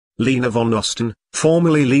Lina von Osten,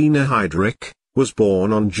 formerly Lina Heydrich, was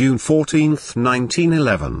born on June 14,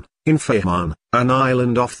 1911, in Fehmarn, an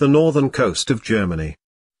island off the northern coast of Germany.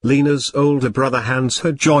 Lina's older brother Hans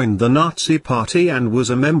had joined the Nazi Party and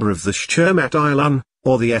was a member of the Sturmabteilung,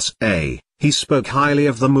 or the SA. He spoke highly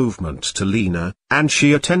of the movement to Lina, and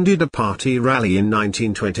she attended a party rally in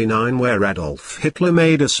 1929 where Adolf Hitler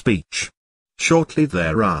made a speech. Shortly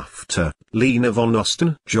thereafter, Lina von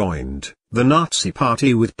Osten joined the Nazi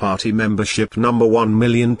Party with party membership number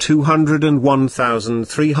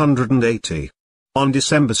 1,201,380. On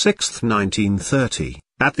December 6, 1930,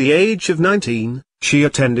 at the age of 19, she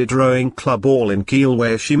attended rowing club all in Kiel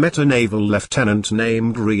where she met a naval lieutenant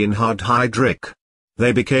named Reinhard Heydrich.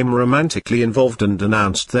 They became romantically involved and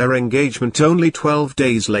announced their engagement only 12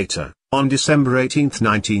 days later, on December 18,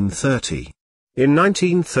 1930. In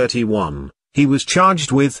 1931, he was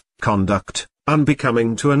charged with conduct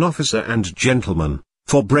unbecoming to an officer and gentleman,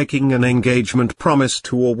 for breaking an engagement promise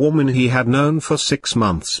to a woman he had known for 6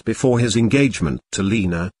 months before his engagement to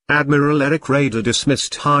Lina. Admiral Erich Raeder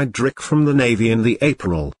dismissed Heydrich from the Navy in the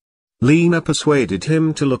April. Lina persuaded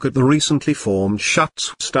him to look at the recently formed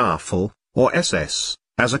Schutzstaffel, or SS,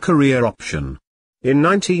 as a career option. In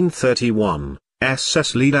 1931,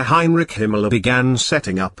 SS leader Heinrich Himmler began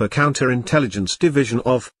setting up a counterintelligence division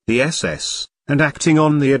of the SS, and acting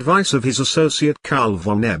on the advice of his associate Karl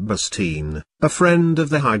von Eberstein, a friend of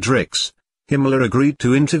the Heydrichs, Himmler agreed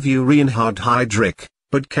to interview Reinhard Heydrich,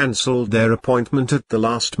 but cancelled their appointment at the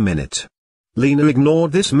last minute. Lina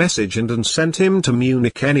ignored this message and sent him to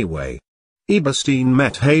Munich anyway. Eberstein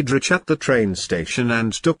met Heydrich at the train station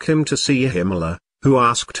and took him to see Himmler, who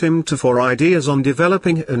asked him for ideas on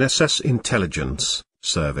developing an SS intelligence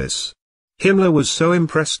service. Himmler was so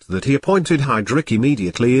impressed that he appointed Heydrich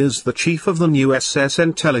immediately as the chief of the new SS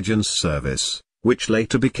intelligence service, which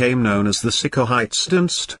later became known as the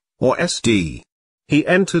Sicherheitsdienst, or SD. He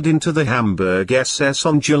entered into the Hamburg SS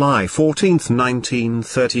on July 14,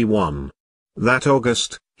 1931. That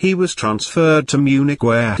August, he was transferred to Munich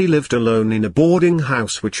where he lived alone in a boarding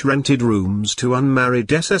house which rented rooms to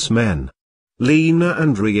unmarried SS men. Lina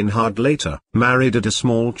and Reinhard later married at a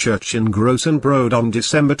small church in Grossenbrod on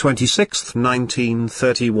December 26,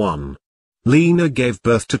 1931. Lina gave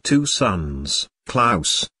birth to 2 sons,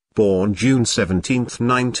 Klaus, born June 17,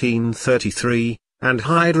 1933, and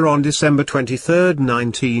Heider on December 23,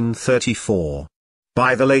 1934.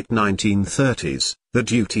 By the late 1930s, the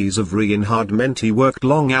duties of Reinhard meant he worked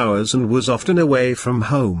long hours and was often away from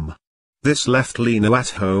home. This left Lina at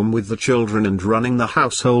home with the children and running the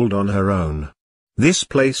household on her own. This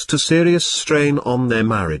placed a serious strain on their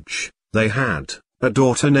marriage. They had a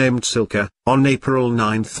daughter named Silke, on April 9,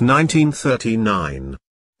 1939.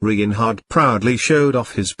 Reinhard proudly showed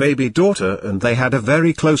off his baby daughter and they had a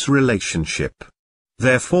very close relationship.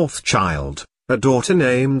 Their 4th child, a daughter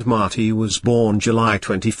named Marty, was born July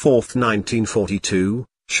 24, 1942,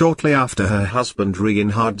 shortly after her husband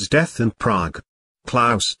Reinhard's death in Prague.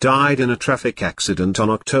 Klaus died in a traffic accident on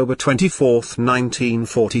October 24,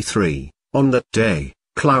 1943. On that day,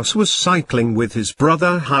 Klaus was cycling with his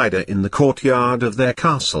brother Heider in the courtyard of their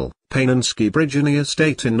castle, Panensky Bridgeny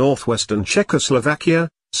estate in northwestern Czechoslovakia.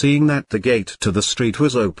 Seeing that the gate to the street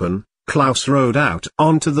was open, Klaus rode out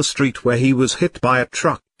onto the street where he was hit by a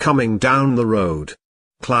truck coming down the road.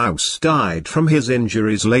 Klaus died from his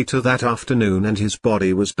injuries later that afternoon and his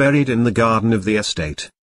body was buried in the garden of the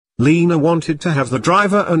estate. Lina wanted to have the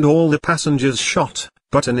driver and all the passengers shot,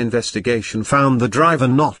 but an investigation found the driver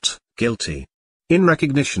not guilty. In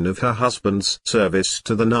recognition of her husband's service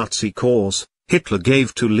to the Nazi cause, Hitler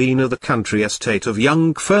gave to Lina the country estate of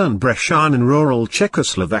Jungfernbrechen in rural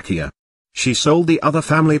Czechoslovakia. She sold the other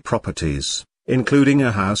family properties, including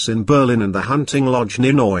a house in Berlin and the hunting lodge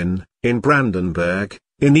near Neuen, in Brandenburg,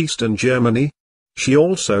 in eastern Germany. She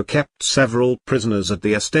also kept several prisoners at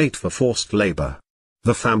the estate for forced labor.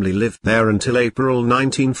 The family lived there until April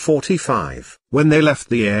 1945, when they left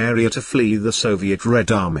the area to flee the Soviet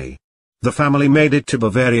Red Army. The family made it to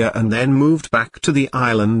Bavaria and then moved back to the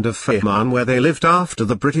island of Fehmarn where they lived after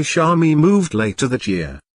the British Army moved later that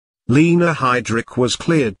year. Lina Heydrich was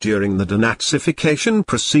cleared during the denazification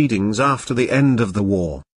proceedings after the end of the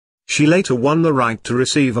war. She later won the right to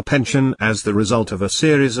receive a pension as the result of a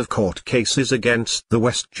series of court cases against the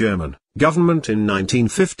West German government in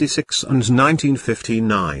 1956 and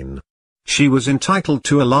 1959. She was entitled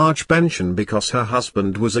to a large pension because her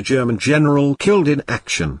husband was a German general killed in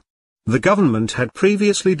action. The government had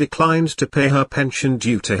previously declined to pay her pension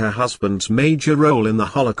due to her husband's major role in the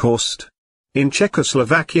Holocaust. In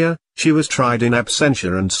Czechoslovakia, she was tried in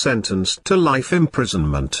absentia and sentenced to life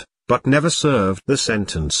imprisonment, but never served the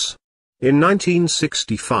sentence. In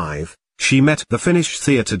 1965, she met the Finnish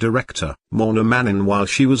theatre director, Lina Manninen, while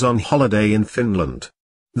she was on holiday in Finland.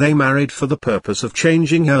 They married for the purpose of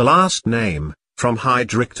changing her last name, from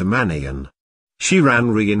Heydrich to Manninen. She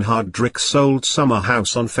ran Reinhard Heydrich's old summer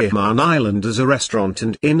house on Fehmarn Island as a restaurant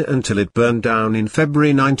and inn until it burned down in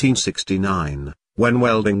February 1969, when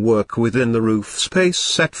welding work within the roof space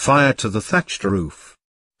set fire to the thatched roof.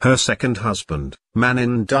 Her second husband,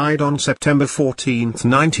 Manninen, died on September 14,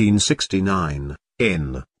 1969,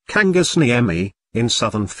 in Kangasniemi, in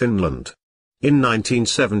southern Finland. In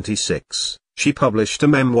 1976, she published a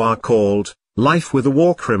memoir called Life with a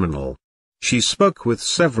War Criminal. She spoke with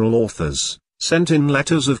several authors, sent in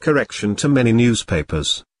letters of correction to many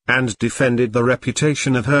newspapers, and defended the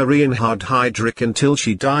reputation of her Reinhard Heydrich until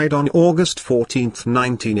she died on August 14,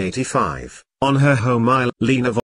 1985, on her home island, Lina von